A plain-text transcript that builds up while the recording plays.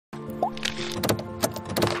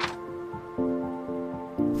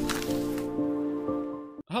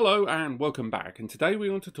Hello and welcome back, and today we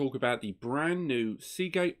want to talk about the brand new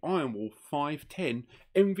Seagate Ironwolf 510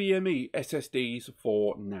 NVMe SSDs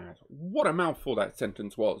for NAS. What a mouthful that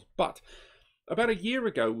sentence was, but about a year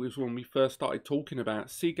ago was when we first started talking about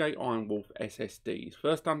Seagate Ironwolf SSDs,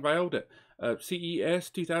 first unveiled at CES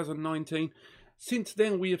 2019. Since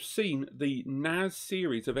then we have seen the NAS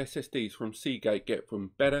series of SSDs from Seagate get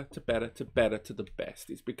from better to better to better to the best.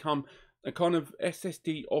 It's become a kind of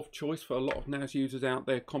SSD of choice for a lot of NAS users out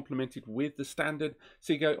there, complemented with the standard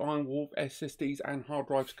Seagate Ironwolf SSDs and hard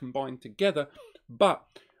drives combined together. But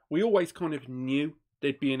we always kind of knew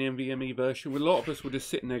there'd be an NVMe version. A lot of us were just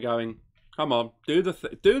sitting there going, come on, do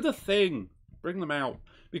the thing, bring them out.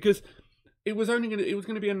 Because it was going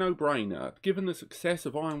to be a no-brainer. Given the success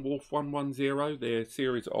of Ironwolf 110, their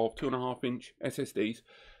series of 2.5-inch SSDs,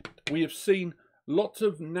 we have seen lots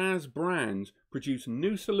of NAS brands produce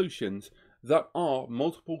new solutions that are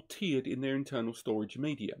multiple tiered in their internal storage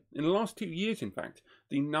media. In the last 2 years, in fact,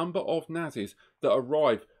 the number of NASs that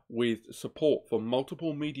arrive with support for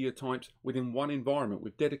multiple media types within one environment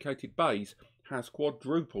with dedicated bays has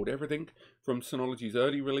quadrupled. Everything from Synology's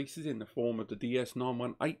early releases in the form of the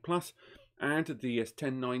DS918 Plus and the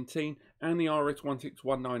DS1019 and the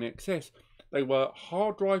RS1619XS, they were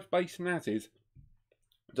hard drive based NASs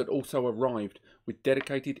that also arrived with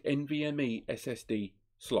dedicated NVMe SSD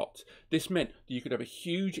slots. This meant that you could have a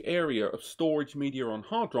huge area of storage media on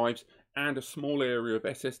hard drives and a small area of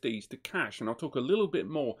SSDs to cache, and I'll talk a little bit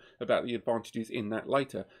more about the advantages in that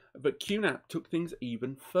later. But QNAP took things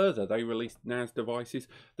even further. They released NAS devices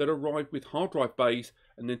that arrived with hard drive bays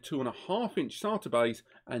and then 2.5-inch SATA bays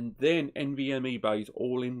and then NVMe bays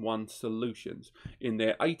all in one solutions. In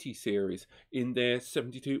their 80 series, in their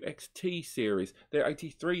 72XT series, their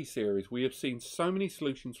 83 series, we have seen so many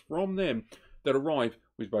solutions from them that arrive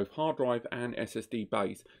with both hard drive and SSD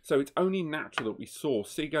bays. So it's only natural that we saw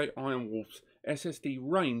Seagate Ironwolf's SSD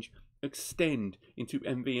range extend into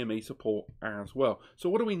NVMe support as well. So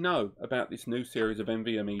what do we know about this new series of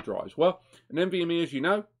NVMe drives? Well, an NVMe, as you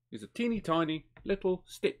know, is a teeny tiny little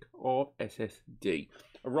stick of SSD,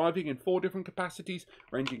 arriving in 4 different capacities,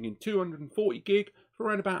 ranging in 240 gig for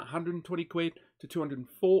around about 120 quid to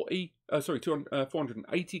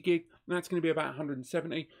 480 gig, and that's going to be about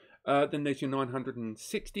 170. Then there's your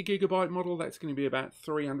 960 gigabyte model, that's going to be about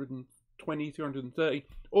 320, 330,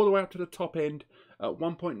 all the way up to the top end,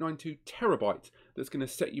 1.92 terabytes, that's going to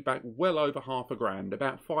set you back well over half a grand,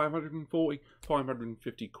 about 540,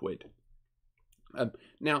 550 quid.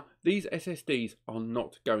 Now, these SSDs are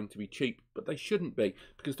not going to be cheap, but they shouldn't be,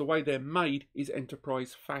 because the way they're made is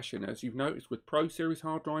enterprise fashion. As you've noticed with Pro Series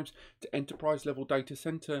hard drives to enterprise level data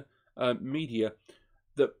center media,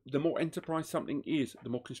 the more enterprise something is, the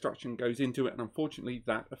more construction goes into it, and unfortunately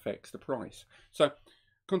that affects the price. So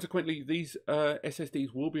consequently, these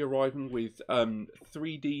SSDs will be arriving with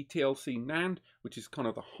 3D TLC NAND, which is kind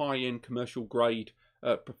of the high-end commercial grade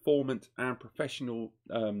performance and professional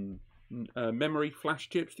memory flash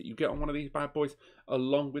chips that you get on one of these bad boys,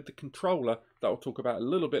 along with the controller that I'll talk about a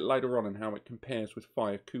little bit later on and how it compares with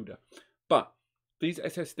FireCuda. But these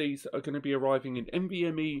SSDs are going to be arriving in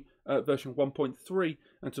NVMe version 1.3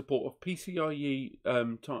 and support of PCIe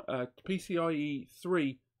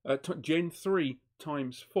 3 Gen 3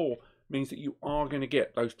 times 4 means that you are going to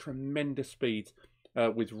get those tremendous speeds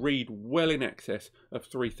with read well in excess of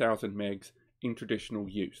 3000 megs in traditional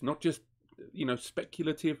use. Not just, you know,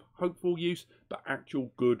 speculative, hopeful use, but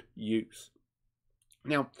actual good use.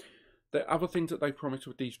 Now, the other things that they promise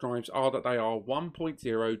with these drives are that they are 1.0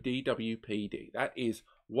 DWPD. That is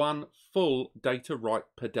 1 full data write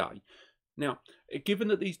per day. Now, given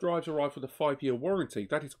that these drives arrive with a 5-year warranty,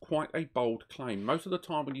 that is quite a bold claim. Most of the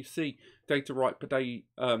time when you see data write per day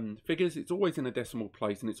figures, it's always in a decimal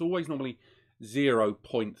place, and it's always normally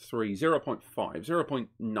 0.3, 0.5,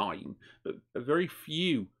 0.9. But very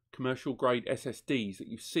few commercial grade SSDs that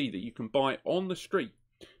you see that you can buy on the street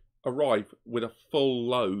arrive with a full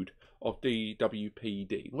load of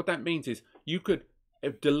DWPD. What that means is you could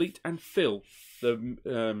delete and fill the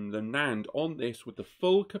NAND on this with the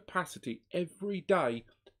full capacity every day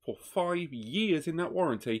for 5 years in that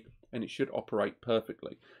warranty, and it should operate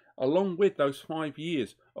perfectly. Along with those 5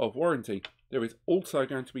 years of warranty, there is also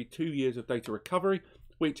going to be 2 years of data recovery,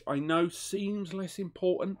 which I know seems less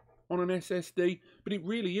important on an SSD, but it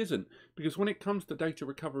really isn't, because when it comes to data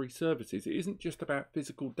recovery services, it isn't just about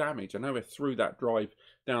physical damage. I know I threw that drive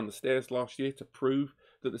down the stairs last year to prove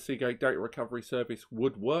that the Seagate data recovery service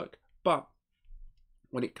would work, but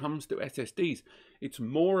when it comes to SSDs, it's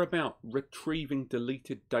more about retrieving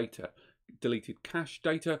deleted data, deleted cache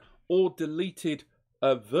data, or deleted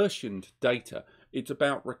versioned data. It's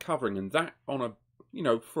about recovering, and that on you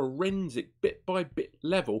know, forensic bit by bit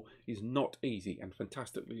level is not easy and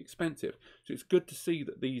fantastically expensive. So it's good to see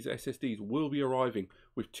that these SSDs will be arriving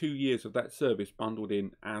with 2 years of that service bundled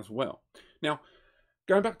in as well. Now,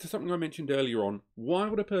 going back to something I mentioned earlier on, why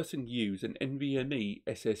would a person use an NVMe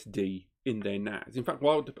SSD in their NAS? In fact,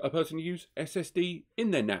 why would a person use SSD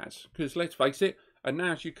in their NAS? Because let's face it, a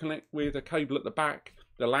NAS you connect with a cable at the back,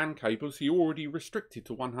 the LAN cable, so you're already restricted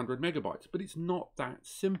to 100 megabytes. But it's not that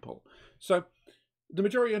simple. So the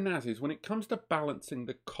majority of NASs, when it comes to balancing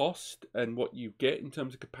the cost and what you get in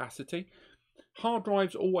terms of capacity, hard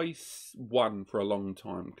drives always won for a long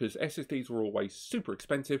time because SSDs were always super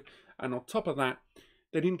expensive, and on top of that,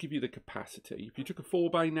 they didn't give you the capacity. If you took a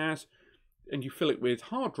 4-bay NAS and you fill it with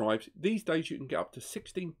hard drives, these days you can get up to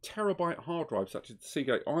 16 terabyte hard drives, such as the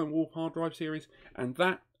Seagate Ironwolf hard drive series, and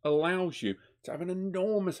that allows you to have an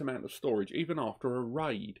enormous amount of storage even after a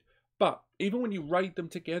RAID. But even when you RAID them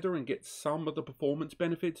together and get some of the performance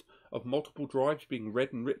benefits of multiple drives being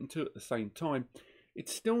read and written to at the same time,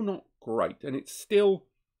 it's still not great, and it's still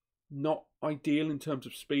not ideal in terms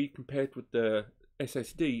of speed compared with the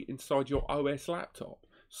SSD inside your OS laptop.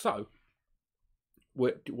 So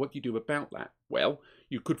what do you do about that? Well,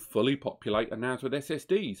 you could fully populate a NAS with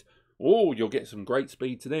SSDs. Oh, you'll get some great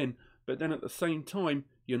speeds then, but then at the same time,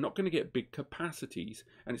 you're not going to get big capacities,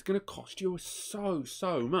 and it's going to cost you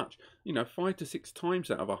so much. You know, 5 to 6 times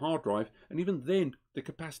that of a hard drive, and even then, the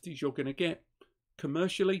capacities you're going to get,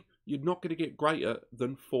 commercially, you're not going to get greater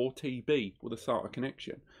than 4 TB with a SATA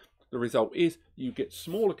connection. The result is you get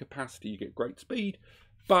smaller capacity, you get great speed,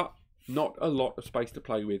 but not a lot of space to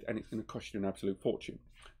play with, and it's going to cost you an absolute fortune.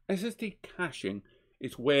 SSD caching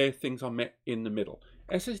is where things are met in the middle.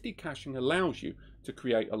 SSD caching allows you to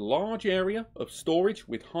create a large area of storage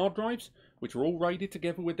with hard drives, which are all RAIDed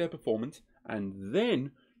together with their performance, and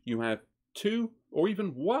then you have 2 or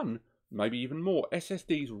even 1, maybe even more,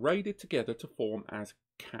 SSDs RAIDed together to form as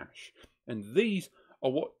cache. And these are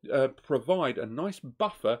what provide a nice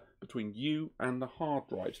buffer between you and the hard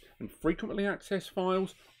drives, and frequently accessed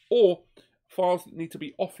files or files that need to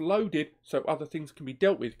be offloaded so other things can be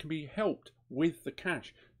dealt with can be helped with the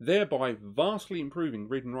cache, thereby vastly improving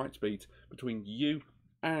read and write speeds between you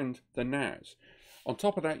and the NAS. On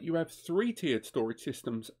top of that, you have 3-tiered storage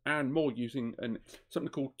systems and more using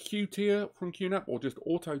something called Q-tier from QNAP, or just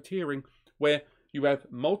auto-tiering, where you have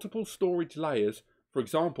multiple storage layers. For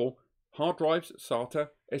example, hard drives, SATA,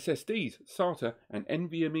 SSDs, SATA, and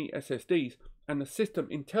NVMe SSDs, and the system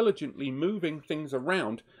intelligently moving things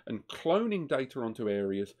around and cloning data onto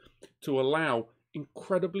areas to allow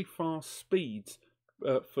incredibly fast speeds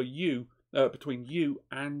for you, between you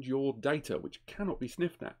and your data, which cannot be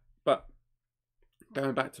sniffed at. But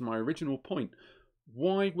going back to my original point,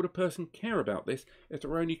 why would a person care about this if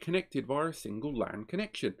they're only connected via a single LAN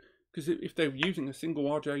connection? Because if they're using a single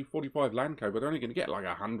RJ45 LAN cable, they're only going to get like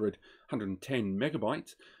 100, 110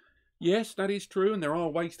 megabytes. Yes, that is true, and there are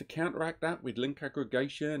ways to counteract that with link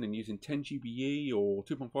aggregation and using 10 GBE or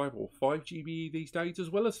 2.5 or 5 GBE these days, as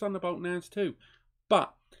well as Thunderbolt NAS too.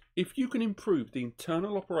 But if you can improve the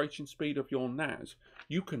internal operation speed of your NAS,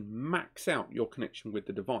 you can max out your connection with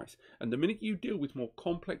the device. And the minute you deal with more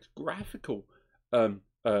complex graphical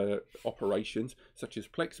operations, such as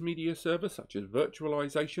Plex Media Server, such as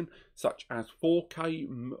virtualization, such as 4K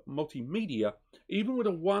multimedia, even with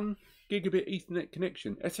a 1 gigabit Ethernet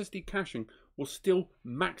connection, SSD caching will still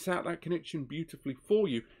max out that connection beautifully for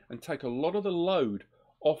you and take a lot of the load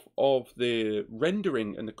off of the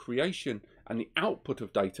rendering and the creation and the output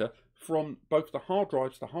of data from both the hard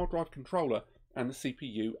drives, the hard drive controller, and the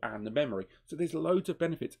CPU and the memory. So there's loads of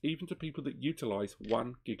benefits even to people that utilize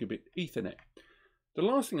 1 gigabit Ethernet. The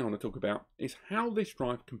last thing I want to talk about is how this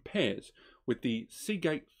drive compares with the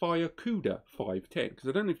Seagate FireCuda 510. Because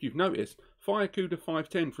I don't know if you've noticed, FireCuda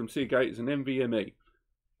 510 from Seagate is an NVMe.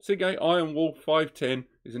 Seagate Ironwolf 510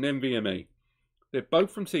 is an NVMe. They're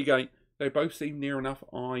both from Seagate. They both seem near enough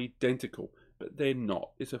identical, but they're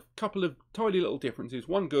not. There's a couple of tiny little differences,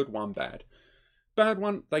 one good, one bad. Bad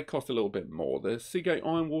one, they cost a little bit more. The Seagate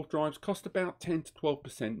Ironwolf drives cost about 10 to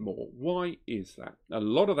 12% more. Why is that? A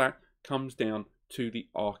lot of that comes down to the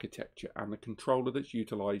architecture and the controller that's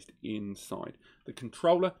utilized inside. The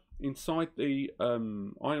controller inside the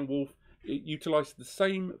Ironwolf, it utilized the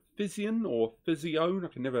same Physion or Physion, I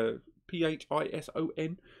can never,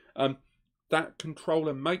 P-H-I-S-O-N. That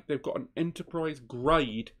controller they've got an enterprise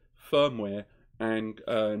grade firmware and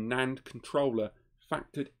NAND controller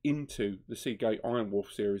factored into the Seagate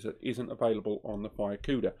Ironwolf series that isn't available on the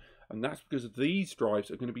FireCuda. And that's because these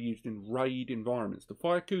drives are going to be used in RAID environments. The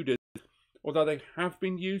FireCudas, although they have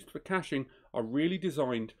been used for caching, are really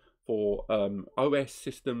designed for OS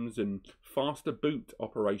systems and faster boot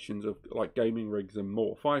operations of like gaming rigs and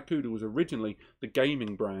more. Firecuda was originally the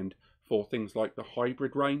gaming brand for things like the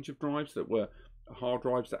hybrid range of drives that were hard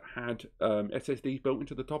drives that had SSDs built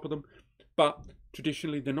into the top of them. But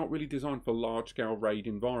traditionally, they're not really designed for large-scale RAID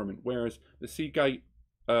environment, whereas the Seagate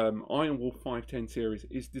Ironwolf 510 series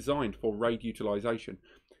is designed for RAID utilization,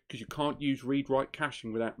 because you can't use read-write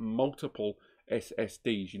caching without multiple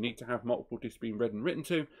SSDs. You need to have multiple disks being read and written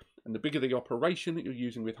to, and the bigger the operation that you're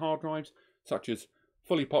using with hard drives, such as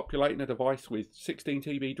fully populating a device with 16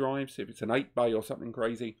 TB drives, if it's an 8-bay or something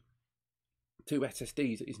crazy, 2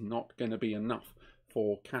 SSDs is not going to be enough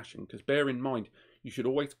for caching, because bear in mind, you should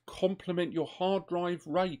always complement your hard drive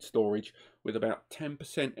RAID storage with about 10%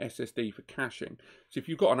 SSD for caching. So if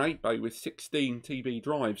you've got an 8-bay with 16 TB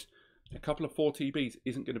drives, a couple of 4 TBs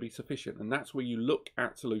isn't going to be sufficient, and that's where you look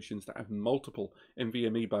at solutions that have multiple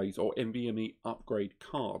NVMe bays or NVMe upgrade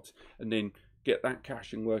cards, and then get that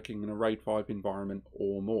caching working in a RAID 5 environment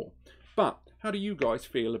or more. But how do you guys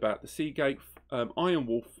feel about the Seagate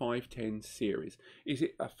Ironwolf 510 series? Is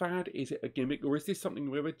it a fad? Is it a gimmick? Or is this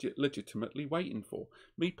something we're legitimately waiting for?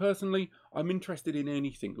 Me personally, I'm interested in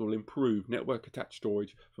anything that will improve network attached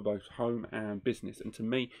storage for both home and business. And to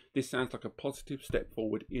me, this sounds like a positive step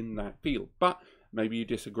forward in that field. But maybe you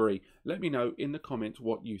disagree. Let me know in the comments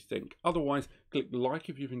what you think. Otherwise, click like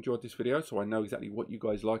if you've enjoyed this video so I know exactly what you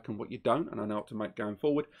guys like and what you don't, and I know what to make going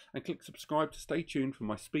forward. And click subscribe to stay tuned for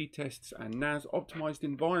my speed tests and NAS optimized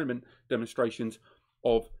environment demonstrations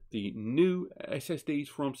of the new SSDs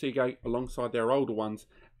from Seagate alongside their older ones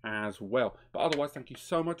as well. But otherwise, thank you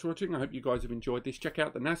so much for watching. I hope you guys have enjoyed this. Check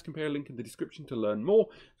out the NAS Compare link in the description to learn more.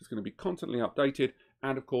 It's going to be constantly updated.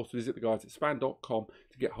 And of course, visit the guys at span.com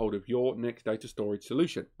to get hold of your next data storage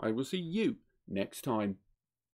solution. I will see you next time.